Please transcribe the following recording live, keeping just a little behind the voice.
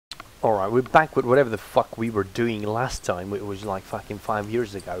Alright, we're back with whatever the fuck we were doing last time. It was like fucking 5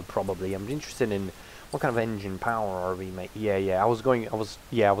 years ago, probably. I'm interested in what kind of engine power are we making. I was going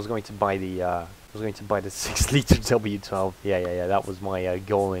to buy the 6-liter W12. Yeah, that was my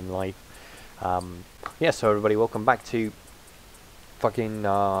goal in life. So everybody, welcome back to fucking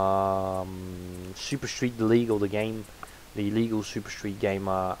Super Street, the legal Super Street game.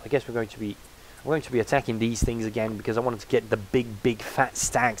 I guess I'm going to be attacking these things again because I wanted to get the big fat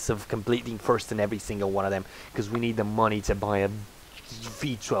stacks of completing first in every single one of them, because we need the money to buy a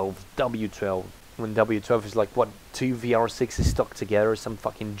V12, W12, when W12 is like, what, 2 VR6s stuck together or some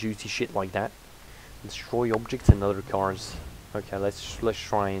fucking juicy shit like that. Destroy objects in other cars. Okay, let's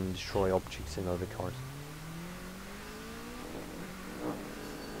try and destroy objects in other cars.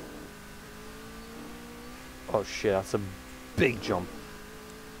 Oh shit, that's a big jump.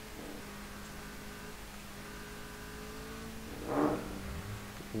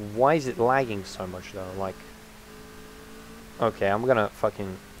 Why is it lagging so much though? Like, okay, I'm gonna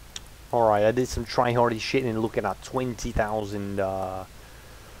fucking... Alright, I did some try-hardy shit and looking at 20,000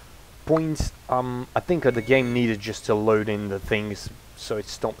 points. I think the game needed just to load in the things so it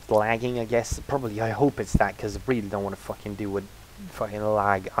stopped lagging, I guess. Probably, I hope it's that, because I really don't want to fucking deal with fucking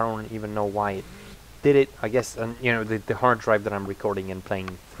lag. I don't even know why it did it. I guess, you know, the hard drive that I'm recording and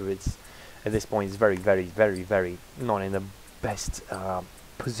playing through, it's at this point is very not in the best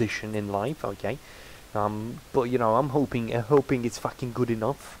position in life. Okay, but you know, I'm hoping it's fucking good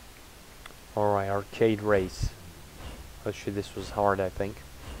enough. Alright, arcade race. Oh shit, this was hard, I think.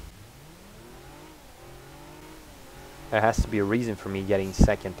 There has to be a reason for me getting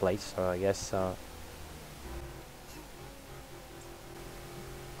second place, so I guess I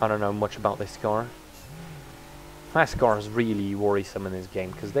don't know much about this car. Fast cars really worrisome in this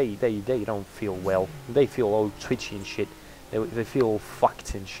game, because they don't feel well. They feel all twitchy and shit. They feel all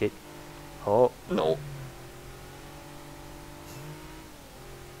fucked and shit. Oh no!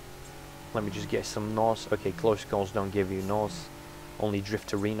 Let me just get some NOS. Okay, close calls don't give you NOS. Only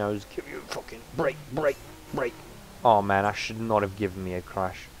drifterinos give you fucking brake. Oh man, I should not have given me a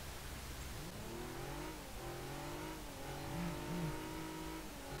crash.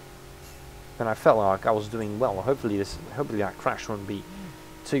 And I felt like I was doing well. Hopefully that crash won't be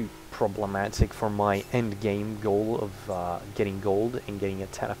too problematic for my end game goal of getting gold and getting a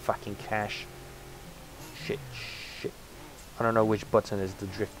ton of fucking cash. Shit. I don't know which button is the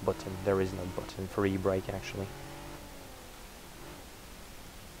drift button. There is no button for e-brake actually.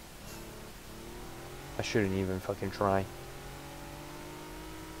 I shouldn't even fucking try.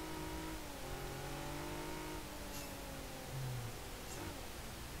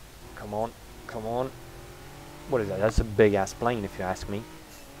 Come on. What is that? That's a big ass plane if you ask me.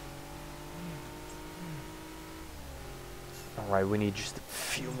 Alright, we need just a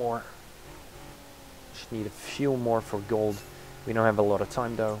few more. Just need a few more for gold. We don't have a lot of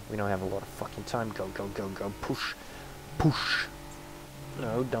time though. We don't have a lot of fucking time. Go. Push.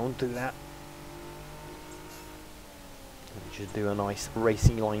 No, don't do that. Let me just do a nice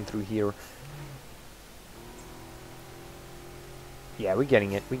racing line through here. Yeah, we're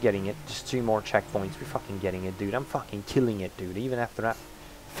getting it. Just 2 more checkpoints. We're fucking getting it, dude. I'm fucking killing it, dude. Even after that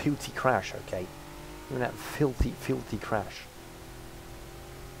filthy crash, okay? Even that filthy crash.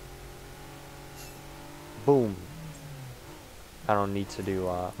 Boom. I don't need to do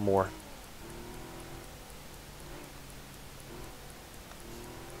more.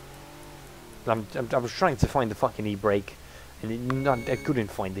 I was trying to find the fucking e-brake, and I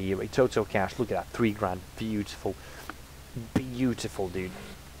couldn't find the e-brake. Total cash. Look at that, 3 grand. Beautiful, dude.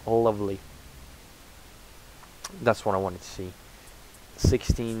 Lovely. That's what I wanted to see.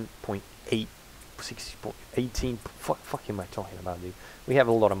 16.8, 16.18. Fuck am I talking about, dude? We have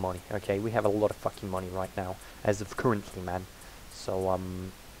a lot of money. Okay, we have a lot of fucking money right now, as of currently, man. So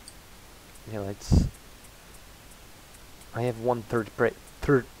yeah, let's. I have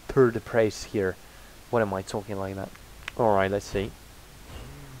 1/3 third price here. What am I talking like that? All right, let's see.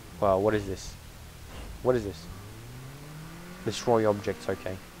 Wow, what is this? Destroy objects.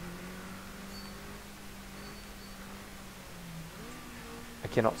 Okay. I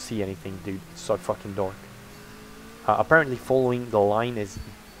cannot see anything, dude. It's so fucking dark. Apparently, following the line is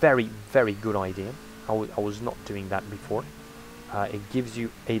very good idea. I was not doing that before. It gives you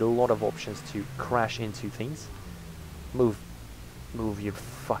a lot of options to crash into things. Move your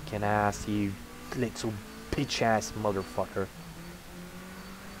fucking ass, you little bitch ass motherfucker.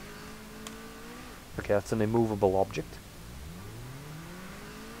 Okay, that's an immovable object.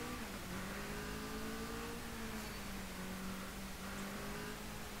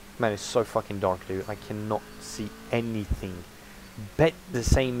 Man, it's so fucking dark, dude. I cannot see anything. Bet the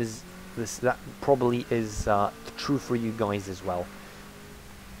same as that probably is true for you guys as well.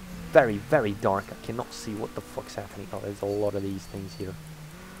 Very, very dark. I cannot see what the fuck's happening. Oh, there's a lot of these things here.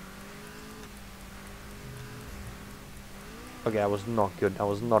 Okay, that was not good. That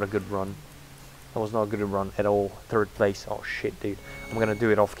was not a good run. That was not a good run at all. Third place. Oh shit, dude. I'm gonna do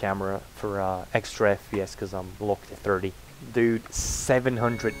it off camera for extra FPS because I'm locked at 30. Dude,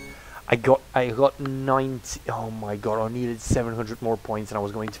 700. I got 90. Oh my god, I needed 700 more points and I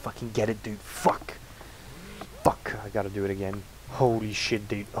was going to fucking get it, dude. Fuck. Fuck. I gotta do it again. Holy shit,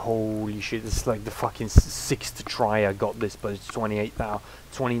 dude. Holy shit. It's like the fucking sixth try I got this, but it's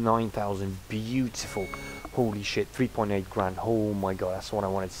 29,000. Beautiful. Holy shit. 3.8 grand. Oh my god, that's what I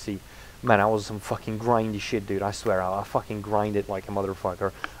wanted to see. Man, I was some fucking grindy shit, dude. I swear, I fucking grinded like a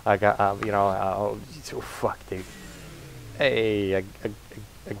motherfucker. I got, you know, oh, fuck, dude. Hey, I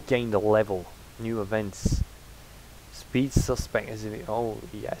gained a level. New events. Speed suspect is it? Oh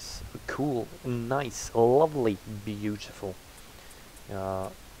yes, cool, nice, lovely, beautiful.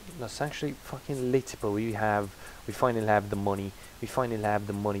 That's actually fucking little. We finally have the money. We finally have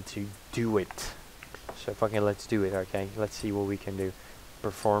the money to do it. So fucking let's do it. Okay, let's see what we can do.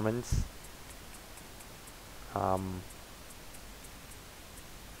 Performance.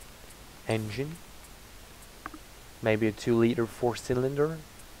 Engine. Maybe a 2-liter 4-cylinder.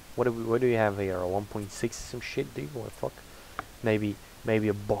 What do we have here? A 1.6 some shit, dude. What the fuck? Maybe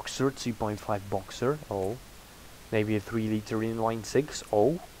a boxer, 2.5 boxer. Oh. Maybe a 3-liter inline 6.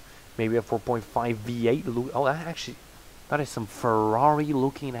 Oh. Maybe a 4.5 V8. Oh, that is some Ferrari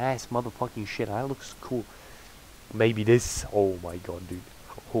looking ass motherfucking shit. That looks cool. Maybe this. Oh my god, dude.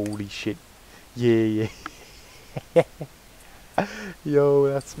 Holy shit. Yeah. Yo,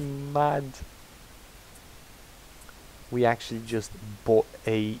 that's mad. We actually just bought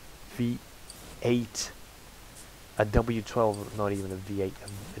a V8, a W12, not even a V8,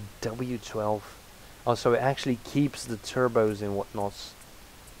 a W12. Oh, so it actually keeps the turbos and whatnots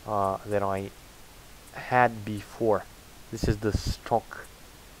that I had before. This is the stock.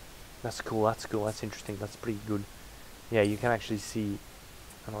 That's cool. That's cool. That's interesting. That's pretty good. Yeah, you can actually see.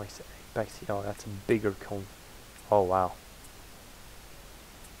 How do I say? Back to, oh, that's a bigger cone. Oh wow.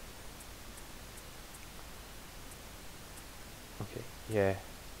 Okay, yeah.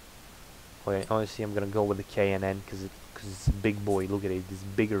 Okay, honestly, I'm gonna go with the K&N because it's a big boy. Look at it, it's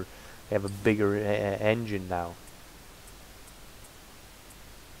bigger. They have a bigger engine now.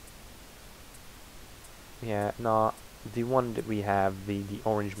 Yeah, no, the one that we have, the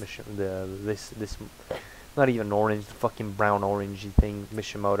orange mission, this not even orange, the fucking brown orangey thing,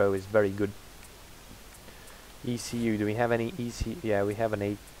 Mishimoto is very good. ECU, do we have any ECU? Yeah, we have an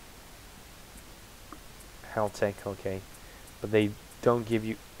 8 Haltech, okay. But they don't give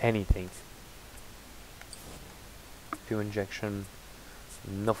you anything. Fuel injection,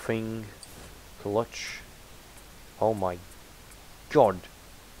 nothing. Clutch. Oh my god.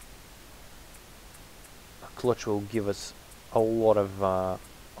 A clutch will give us a lot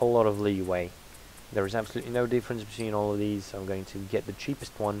of leeway. There is absolutely no difference between all of these. I'm going to get the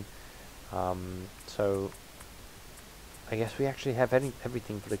cheapest one. So I guess we actually have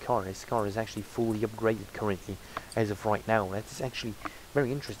everything for the car. This car is actually fully upgraded currently, as of right now. That is actually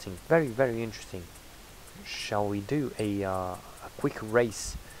very interesting. Very, very interesting. Shall we do a quick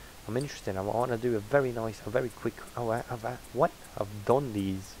race? I'm interested. I want to do a very quick. Oh, what? I've done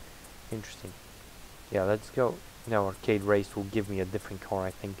these. Interesting. Yeah, let's go. No, arcade race will give me a different car,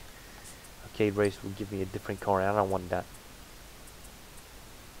 I think. Arcade race will give me a different car, and I don't want that.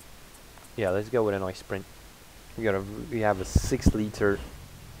 Yeah, let's go with a nice sprint. We have a 6-liter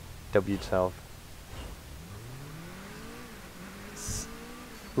W12.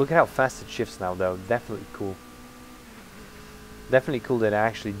 Look at how fast it shifts now, though. Definitely cool. Definitely cool that it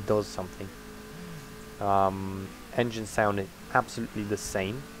actually does something. Engine sounded absolutely the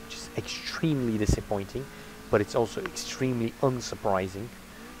same, which is extremely disappointing, but it's also extremely unsurprising.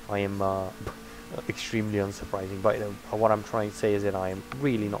 I am extremely unsurprising, but what I'm trying to say is that I am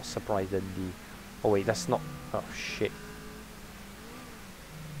really not surprised at the... Oh wait, that's not... Oh shit.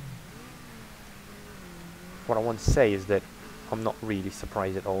 What I want to say is that I'm not really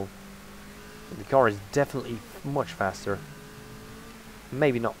surprised at all. The car is definitely much faster.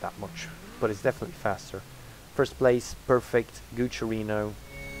 Maybe not that much, but it's definitely faster. First place, perfect. Gucciarino,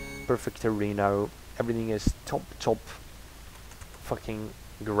 perfect Torino. Everything is top. Fucking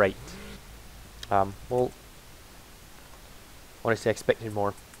great. Well, honestly, I expected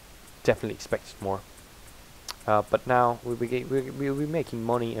more. Definitely expected more. But now we'll be making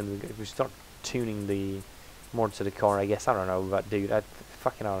money, and we start tuning the more to the car. I guess I don't know, but dude, I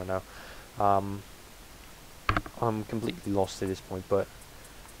don't know. I'm completely lost at this point, but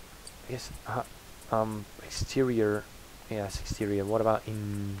Yes. Exterior. Yes, exterior. What about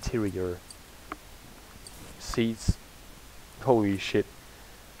interior? Seats. Holy shit.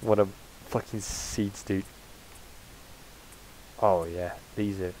 What a fucking seats, dude. Oh yeah,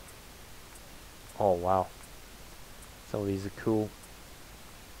 these are. Oh wow. Some of these are cool.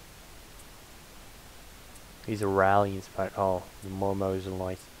 These are rally inspired. Oh, the momos are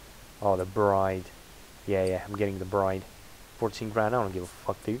nice. Oh, the bride. Yeah, yeah, I'm getting the bride. 14 grand, I don't give a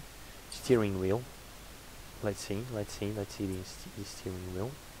fuck, dude. Steering wheel. Let's see the steering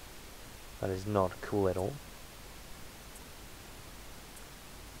wheel. That is not cool at all.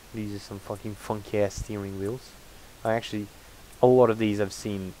 These are some fucking funky ass steering wheels. I actually, a lot of these I've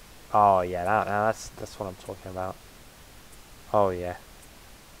seen. Oh yeah, that's what I'm talking about. Oh yeah.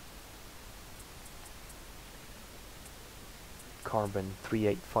 Carbon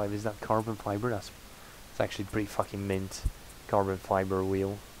 385, is that carbon fiber? That's it's actually pretty fucking mint. Carbon fiber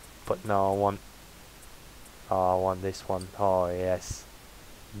wheel. But no, I want this one. Oh yes.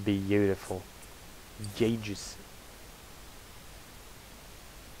 Beautiful. Gauges.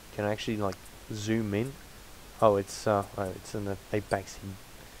 Can I actually like zoom in? Oh, it's in the apex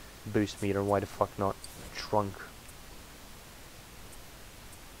boost meter. Why the fuck not? Trunk.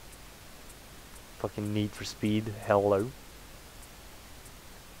 Fucking Need for Speed. Hello.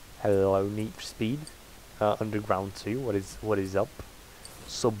 Hello, Need for Speed. Underground 2. What is up?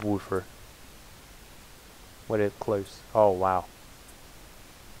 Subwoofer. What is close? Oh wow.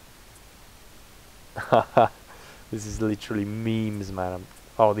 This is literally memes, man.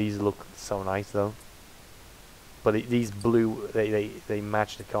 Oh, these look so nice though. But these blue, they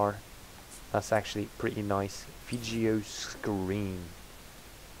match the car. That's actually pretty nice. VGO screen.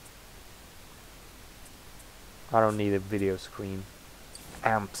 I don't need a video screen.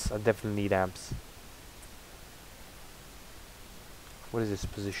 Amps. I definitely need amps. What is this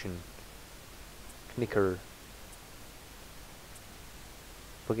position? Knicker.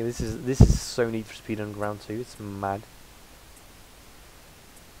 Okay, this is so Need for Speed Underground 2. It's mad.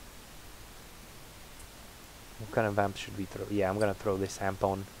 What kind of amp should we throw? Yeah, I'm gonna throw this amp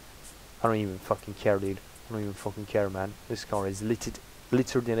on. I don't even fucking care, dude. I don't even fucking care, man. This car is littered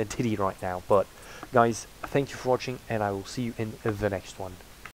in a titty right now. But guys, thank you for watching, and I will see you in the next one.